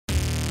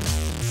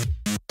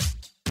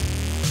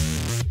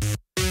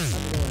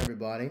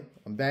everybody?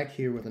 I'm back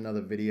here with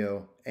another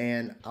video,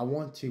 and I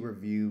want to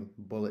review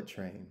Bullet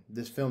Train.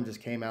 This film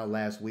just came out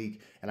last week,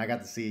 and I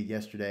got to see it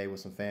yesterday with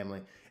some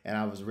family, and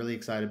I was really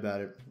excited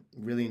about it,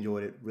 really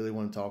enjoyed it, really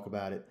want to talk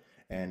about it,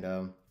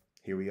 and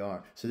here we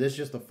are. So this is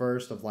just the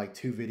first of like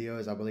 2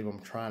 videos I believe I'm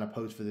trying to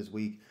post for this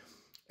week,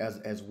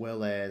 as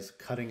well as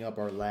cutting up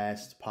our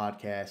last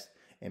podcast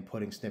and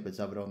putting snippets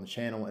of it on the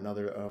channel and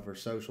other of our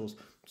socials.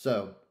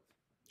 So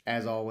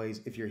as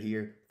always, if you're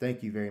here,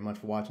 thank you very much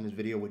for watching this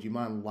video. Would you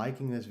mind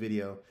liking this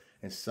video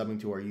and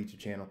subbing to our YouTube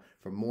channel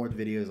for more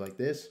videos like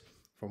this,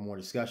 for more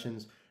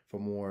discussions, for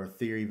more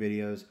theory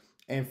videos,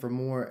 and for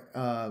more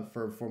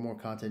for more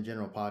content,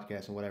 general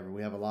podcasts and whatever.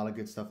 We have a lot of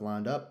good stuff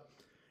lined up,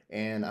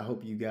 and I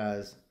hope you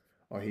guys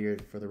are here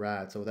for the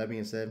ride. So with that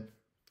being said,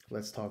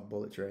 let's talk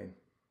Bullet Train.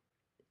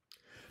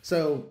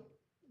 So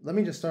let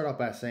me just start off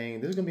by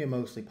saying this is gonna be a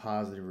mostly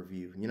positive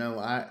review. You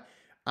know,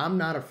 I'm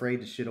not afraid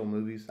to shit on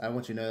movies. I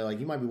want you to know,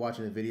 like, you might be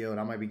watching a video and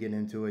I might be getting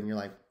into it and you're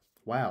like,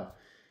 wow,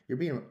 you're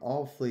being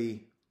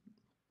awfully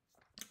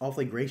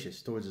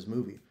gracious towards this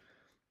movie.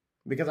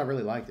 Because I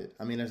really liked it.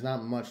 I mean, there's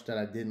not much that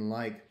I didn't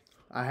like.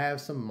 I have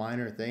some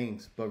minor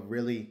things, but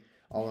really,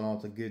 all in all,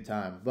 it's a good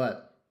time.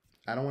 But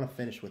I don't want to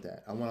finish with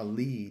that. I want to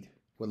lead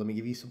with, let me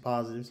give you some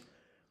positives.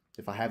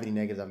 If I have any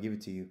negatives, I'll give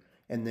it to you.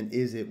 And then,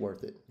 is it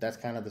worth it? That's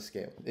kind of the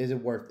scale. Is it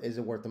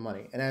worth the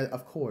money? And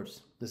of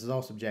course, this is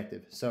all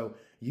subjective. So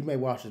you may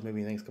watch this movie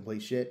and think it's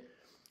complete shit.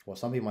 Well,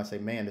 some people might say,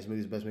 man, this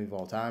movie is the best movie of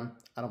all time.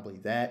 I don't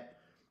believe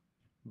that.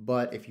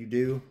 But if you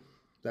do,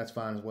 that's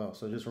fine as well.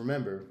 So just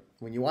remember,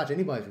 when you watch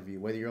anybody's review,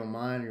 whether you're on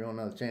mine or you're on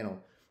another channel,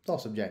 it's all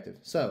subjective.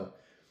 So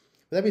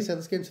with that being said,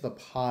 let's get into the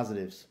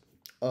positives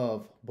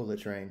of Bullet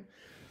Train.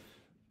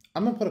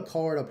 I'm going to put a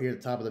card up here at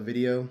the top of the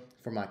video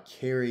for my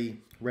Carrie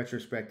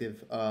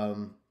retrospective.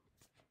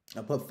 I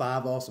put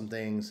 5 awesome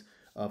things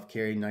of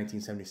Carrie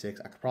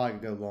 1976. I could probably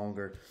go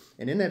longer.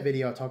 And in that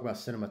video, I talked about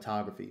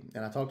cinematography.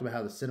 And I talked about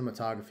how the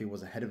cinematography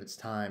was ahead of its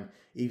time,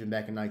 even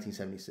back in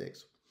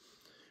 1976.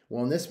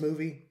 Well, in this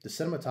movie, the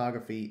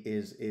cinematography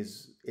is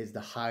the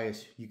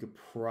highest you could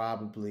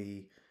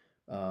probably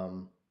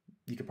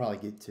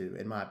get to,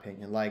 in my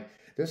opinion. Like,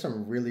 there's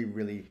some really,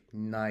 really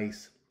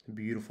nice,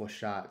 beautiful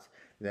shots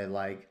that,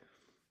 like,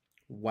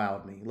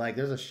 wowed me. Like,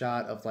 there's a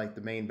shot of, like,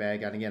 the main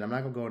bad guy, and again, I'm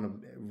not gonna go into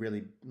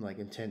really, like,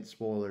 intense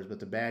spoilers, but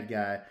the bad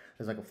guy,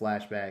 there's like a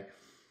flashback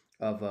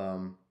of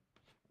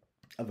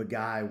a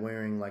guy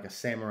wearing like a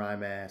samurai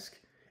mask,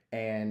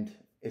 and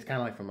it's kind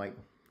of like from like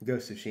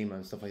Ghost of Tsushima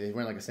and stuff like that. He's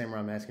wearing like a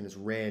samurai mask and it's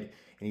red,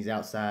 and he's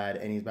outside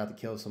and he's about to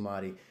kill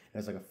somebody, and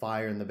there's like a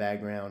fire in the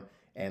background,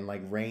 and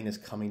like rain is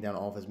coming down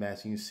off his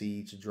mask, and you see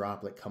each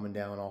droplet coming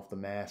down off the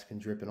mask and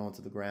dripping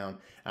onto the ground.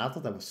 And I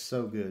thought that was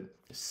so good.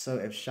 It's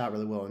shot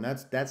really well, and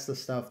that's the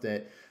stuff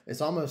that it's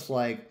almost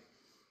like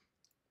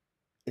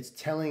it's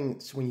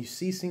telling. So when you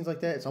see scenes like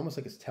that, it's almost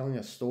like it's telling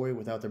a story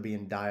without there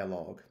being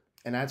dialogue,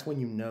 and that's when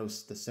you know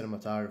the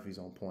cinematography's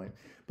on point.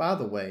 By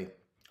the way,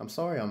 I'm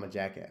sorry I'm a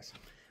jackass.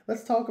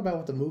 Let's talk about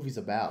what the movie's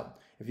about.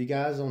 If you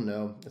guys don't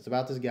know, it's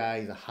about this guy.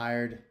 He's a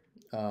hired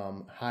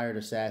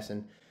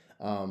assassin.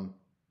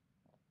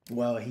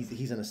 Well,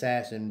 he's an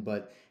assassin,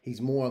 but he's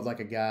more of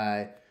like a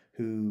guy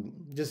who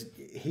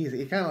he's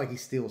kind of like he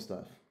steals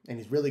stuff, and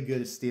he's really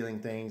good at stealing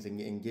things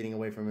and getting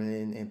away from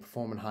it and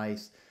performing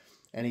heists.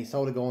 And he's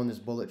told to go on this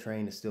bullet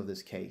train to steal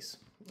this case.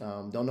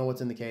 Don't know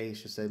what's in the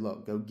case. Just say,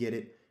 look, go get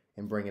it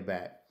and bring it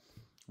back.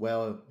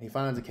 Well, he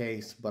finds a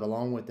case, but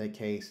along with that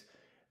case,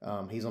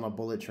 he's on a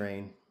bullet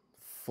train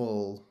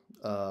full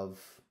of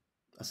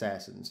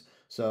assassins.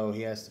 So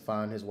he has to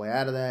find his way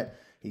out of that.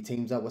 He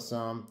teams up with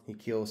some, he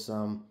kills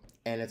some,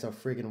 and it's a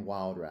freaking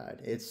wild ride.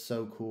 It's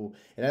so cool.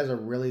 It has a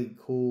really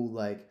cool,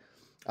 like,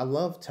 I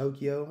love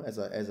Tokyo as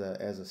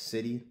a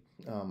city.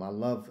 I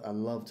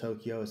love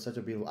Tokyo. It's such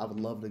a beautiful. I would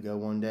love to go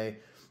one day.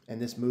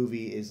 And this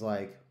movie is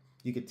like,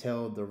 you could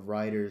tell the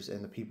writers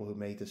and the people who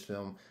made this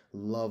film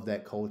love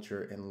that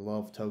culture and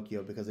love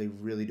Tokyo, because they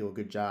really do a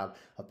good job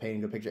of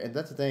painting a picture. And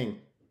that's the thing,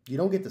 you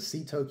don't get to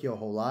see Tokyo a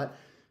whole lot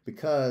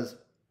because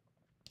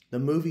the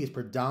movie is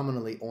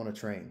predominantly on a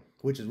train,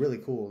 which is really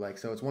cool. Like,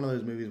 so it's one of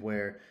those movies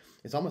where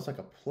it's almost like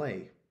a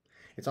play.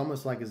 It's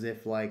almost like as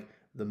if like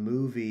the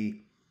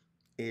movie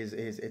it's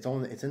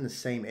in the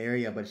same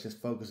area, but it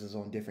just focuses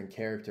on different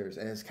characters,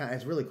 and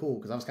it's really cool,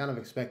 because I was kind of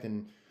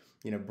expecting,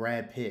 you know,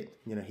 Brad Pitt,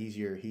 you know, he's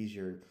your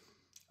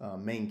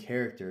main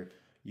character.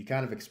 You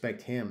kind of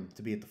expect him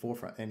to be at the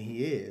forefront, and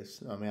he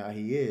is. I mean,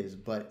 he is,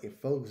 but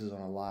it focuses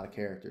on a lot of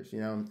characters,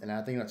 you know, and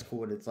I think that's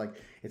cool. It's like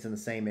it's in the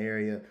same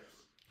area,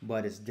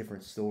 but it's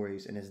different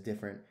stories, and it's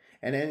different.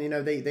 And then, you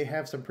know, they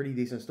have some pretty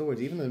decent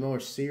stories, even the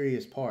more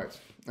serious parts.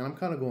 And I'm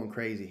kind of going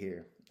crazy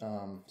here.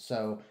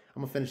 So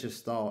I'm gonna finish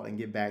this thought and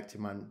get back to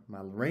my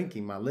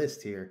ranking, my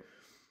list here.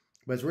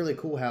 But it's really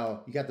cool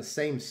how you got the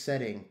same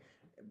setting,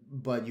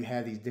 but you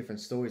have these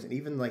different stories, and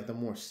even like the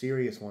more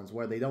serious ones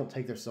where they don't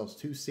take themselves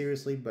too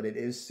seriously, but it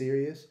is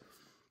serious.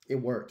 It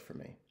worked for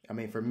me. I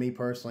mean, for me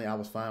personally, I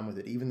was fine with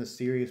it. Even the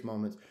serious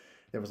moments,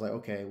 there was like,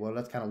 okay, well,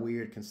 that's kind of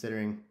weird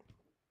considering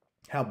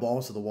how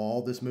balls to the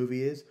wall this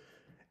movie is.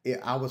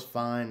 I was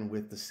fine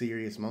with the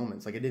serious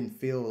moments. Like it didn't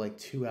feel like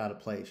too out of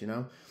place, you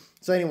know.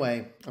 So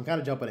anyway, I'm kind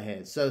of jumping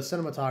ahead. So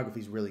cinematography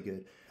is really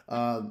good.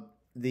 Uh,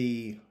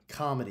 the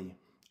comedy,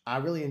 I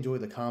really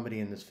enjoyed the comedy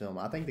in this film.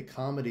 I think the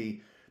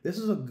comedy, this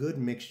is a good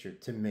mixture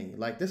to me.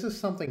 Like this is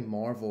something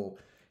Marvel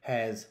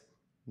has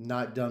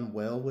not done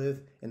well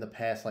with in the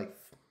past, like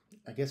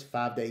I guess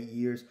 5 to 8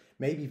 years,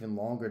 maybe even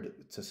longer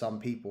to some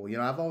people. You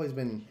know, I've always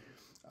been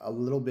a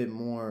little bit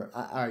more.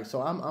 All right,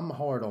 so I'm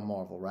hard on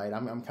Marvel, right?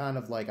 I'm kind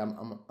of like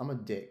I'm a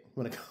dick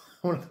when it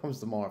when it comes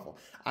to Marvel.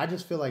 I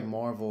just feel like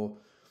Marvel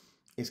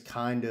is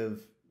kind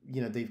of,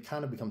 you know, they've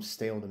kind of become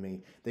stale to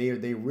me.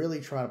 They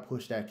really try to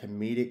push that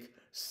comedic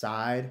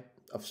side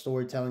of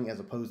storytelling as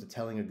opposed to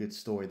telling a good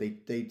story.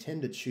 They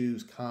tend to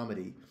choose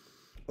comedy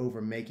over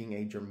making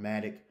a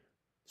dramatic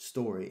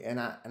story.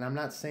 And I'm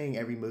not saying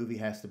every movie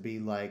has to be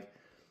like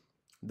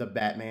the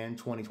Batman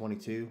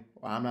 2022.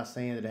 I'm not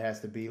saying that it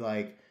has to be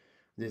like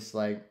this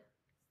like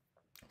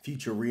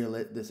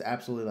this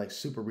absolutely like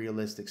super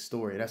realistic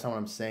story. That's not what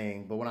I'm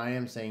saying. But what I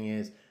am saying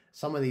is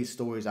some of these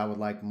stories I would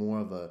like more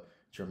of a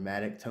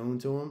dramatic tone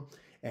to them,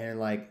 and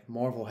like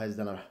Marvel has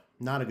done a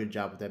not a good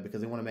job with that because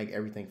they want to make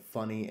everything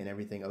funny and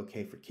everything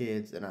okay for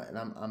kids, and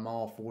I'm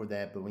all for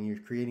that. But when you're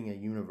creating a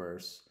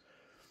universe,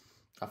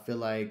 I feel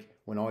like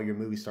when all your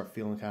movies start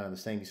feeling kind of the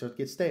same, you start to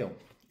get stale.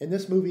 And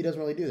this movie doesn't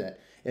really do that.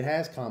 It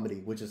has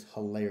comedy, which is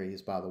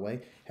hilarious, by the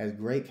way. Has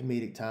great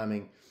comedic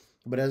timing,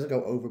 but it doesn't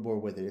go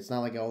overboard with it. It's not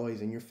like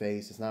always in your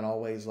face. It's not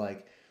always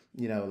like,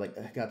 you know, like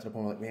I got to the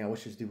point where like, man, I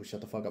wish this dude would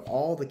shut the fuck up.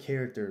 All the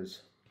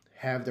characters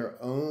have their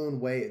own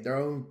way, their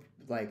own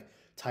like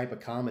type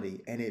of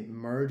comedy, and it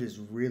merges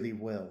really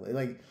well.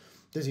 Like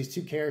there's these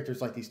two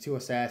characters, like these two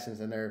assassins,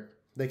 and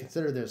they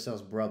consider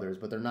themselves brothers,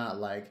 but they're not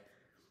like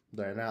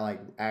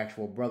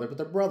actual brother, but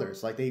they're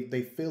brothers. Like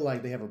they feel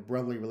like they have a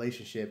brotherly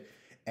relationship.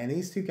 And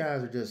these two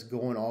guys are just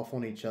going off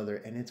on each other,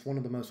 and it's one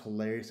of the most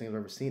hilarious things I've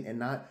ever seen. And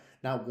not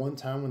one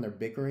time when they're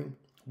bickering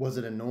was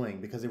it annoying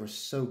because they were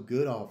so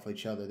good off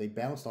each other. They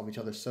bounced off each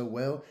other so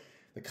well.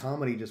 The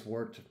comedy just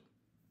worked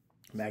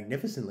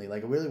magnificently.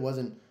 Like it really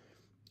wasn't.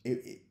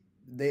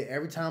 They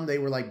every time they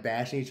were like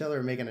bashing each other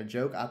or making a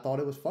joke, I thought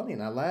it was funny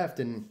and I laughed.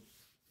 And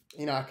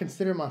you know, I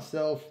consider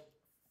myself.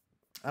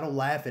 I don't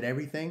laugh at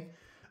everything,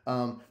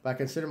 but I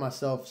consider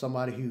myself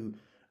somebody who,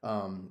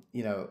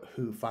 you know,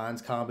 who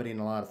finds comedy in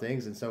a lot of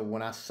things. And so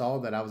when I saw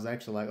that, I was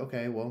actually like,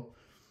 okay, well,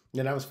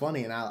 yeah, that was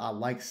funny, and I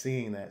like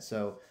seeing that.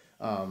 So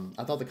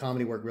I thought the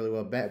comedy worked really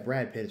well.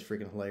 Brad Pitt is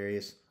freaking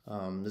hilarious.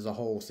 There's a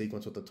whole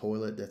sequence with the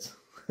toilet that's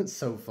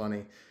so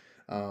funny.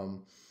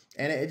 Um,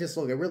 and it just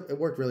it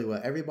worked really well.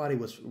 Everybody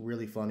was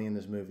really funny in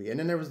this movie, and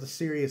then there was the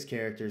serious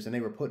characters, and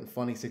they were put in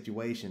funny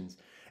situations,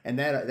 and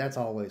that's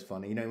always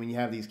funny. You know, when you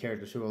have these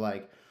characters who are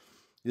like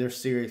they're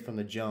serious from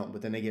the jump,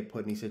 but then they get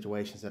put in these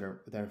situations that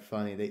are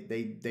funny.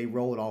 They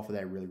roll it off of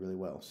that really really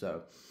well.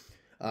 So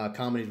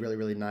comedy is really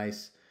really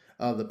nice.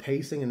 The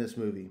pacing in this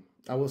movie,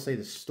 I will say,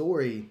 the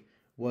story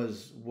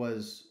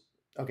was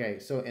okay.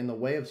 So in the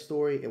way of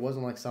story, it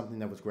wasn't like something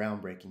that was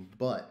groundbreaking,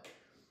 but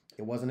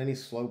it wasn't any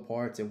slow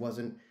parts. It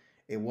wasn't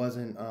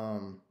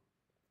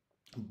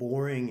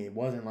boring. It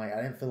wasn't like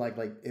I didn't feel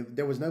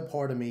there was no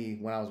part of me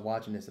when I was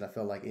watching this that I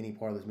felt like any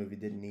part of this movie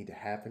didn't need to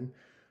happen.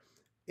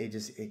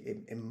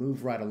 It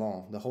moved right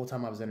along the whole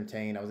time. I was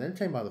entertained. I was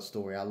entertained by the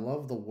story. I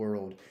love the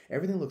world.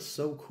 Everything looked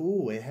so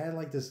cool. It had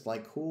like this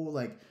like cool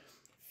like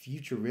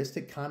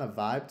futuristic kind of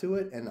vibe to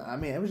it, and I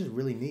mean it was just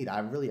really neat. I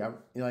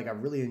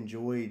really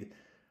enjoyed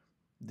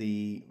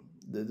the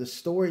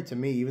story. To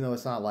me, even though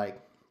it's not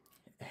like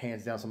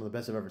hands down some of the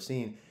best I've ever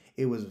seen,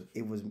 it was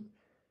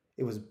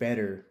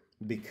better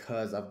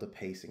because of the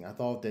pacing. I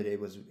thought that it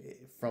was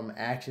from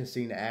action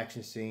scene to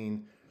action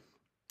scene.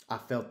 I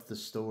felt the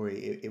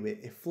story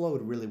it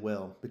flowed really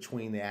well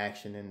between the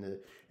action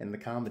and the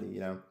comedy. You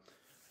know,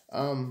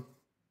 um,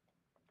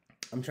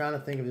 I'm trying to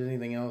think if there's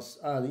anything else.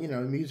 You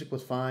know, the music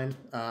was fine.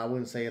 I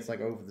wouldn't say it's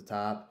like over the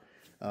top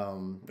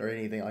or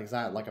anything. Like it's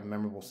not like a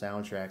memorable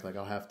soundtrack. Like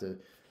I'll have to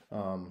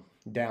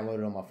download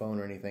it on my phone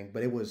or anything.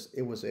 But it was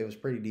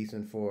pretty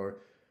decent for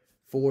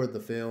the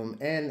film.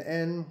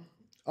 And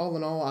all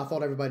in all, I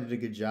thought everybody did a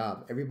good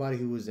job. Everybody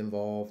who was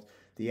involved,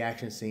 the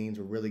action scenes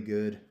were really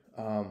good.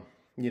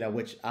 You know,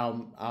 which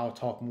I'll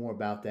talk more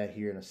about that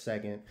here in a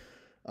second.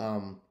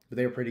 But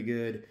they were pretty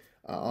good.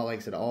 Like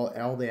I said,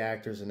 all the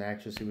actors and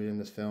actresses who were in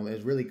this film, it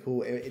was really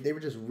cool. They were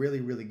just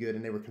really really good,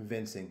 and they were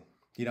convincing.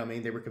 You know what I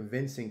mean? They were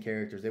convincing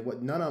characters.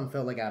 None of them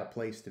felt like out of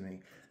place to me.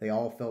 They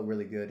all felt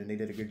really good, and they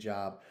did a good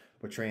job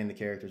portraying the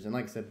characters. And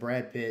like I said,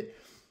 Brad Pitt,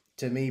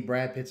 to me,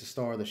 Brad Pitt's a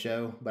star of the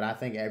show. But I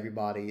think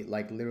everybody,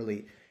 like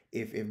literally,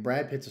 if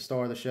Brad Pitt's a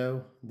star of the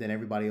show, then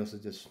everybody else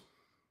is just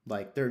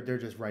like they're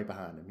just right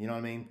behind him. You know what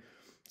I mean?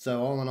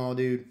 So all in all,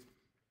 dude,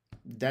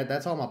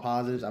 that's all my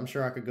positives. I'm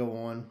sure I could go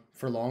on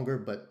for longer,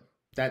 but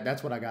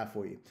that's what I got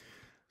for you.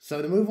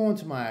 So to move on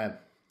to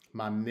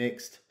my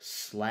mixed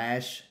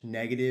slash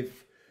negative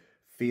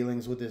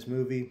feelings with this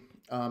movie,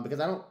 because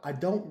I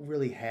don't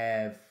really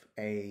have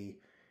a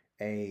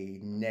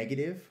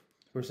negative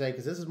per se,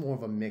 because this is more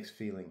of a mixed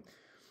feeling.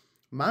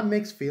 My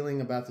mixed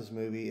feeling about this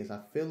movie is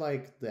I feel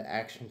like the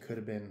action could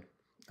have been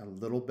a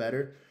little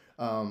better.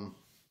 Um,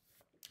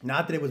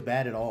 Not that it was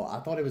bad at all. I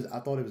thought it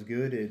was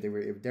good. There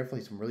were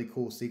definitely some really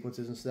cool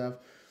sequences and stuff.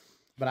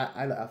 But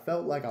I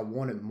felt like I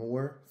wanted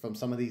more from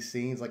some of these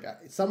scenes. Like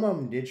some of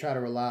them did try to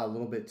rely a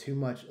little bit too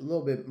much, a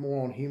little bit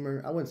more on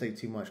humor. I wouldn't say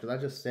too much because I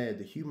just said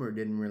the humor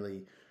didn't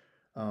really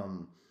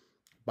um,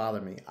 bother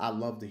me. I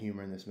love the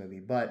humor in this movie,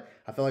 but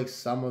I feel like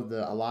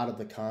a lot of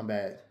the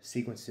combat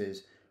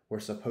sequences were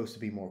supposed to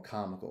be more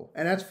comical,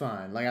 and that's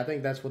fine. Like I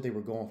think that's what they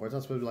were going for. It's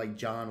not supposed to be like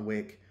John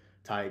Wick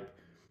type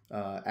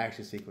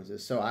action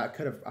sequences. So I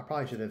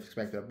probably should have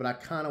expected it, but I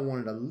kind of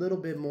wanted a little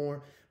bit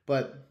more.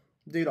 But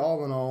dude,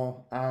 all in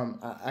all,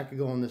 I could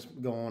go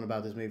on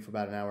about this movie for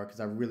about an hour because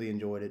I really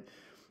enjoyed it.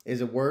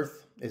 Is it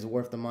worth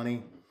the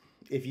money?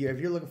 If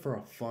you're looking for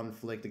a fun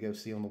flick to go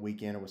see on the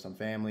weekend or with some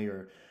family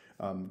or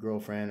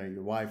girlfriend or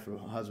your wife or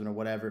husband or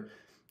whatever,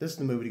 this is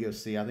the movie to go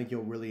see. I think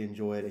you'll really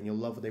enjoy it and you'll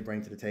love what they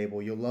bring to the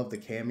table. You'll love the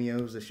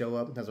cameos that show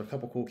up. There's a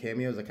couple cool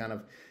cameos I kind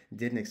of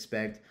didn't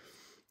expect.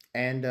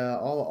 And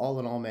all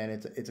in all, man,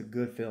 it's a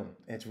good film.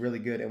 It's really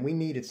good, and we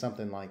needed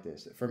something like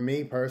this. For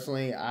me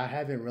personally, I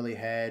haven't really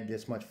had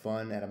this much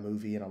fun at a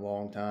movie in a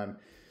long time,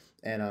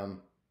 and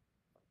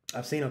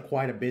I've seen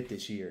quite a bit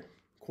this year,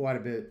 quite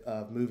a bit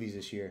of movies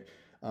this year.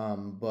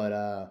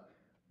 But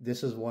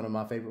this is one of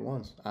my favorite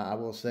ones. I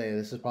will say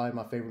this is probably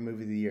my favorite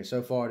movie of the year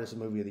so far. This is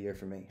movie of the year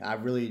for me. I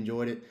really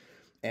enjoyed it,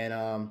 and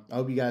I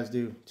hope you guys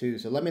do too.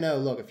 So let me know.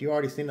 Look, if you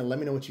already seen it, let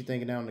me know what you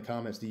think down in the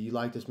comments. Do you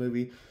like this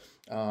movie?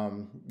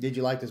 Did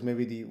you like this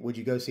movie? Would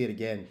you go see it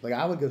again? Like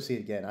I would go see it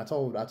again. I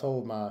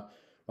told my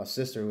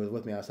sister who was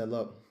with me. I said,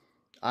 look,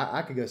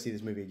 I could go see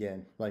this movie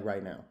again, like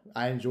right now.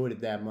 I enjoyed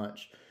it that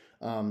much.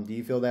 Do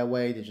you feel that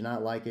way? Did you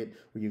not like it?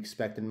 Were you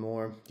expecting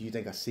more? Do you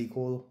think a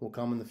sequel will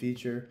come in the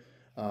future?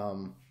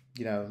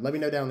 Let me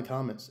know down in the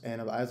comments.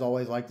 And as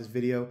always, like this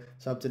video,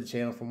 sub to the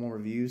channel for more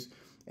reviews.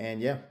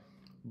 And yeah,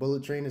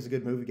 Bullet Train is a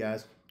good movie,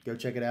 guys. Go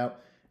check it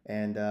out.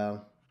 And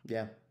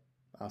yeah,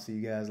 I'll see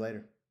you guys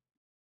later.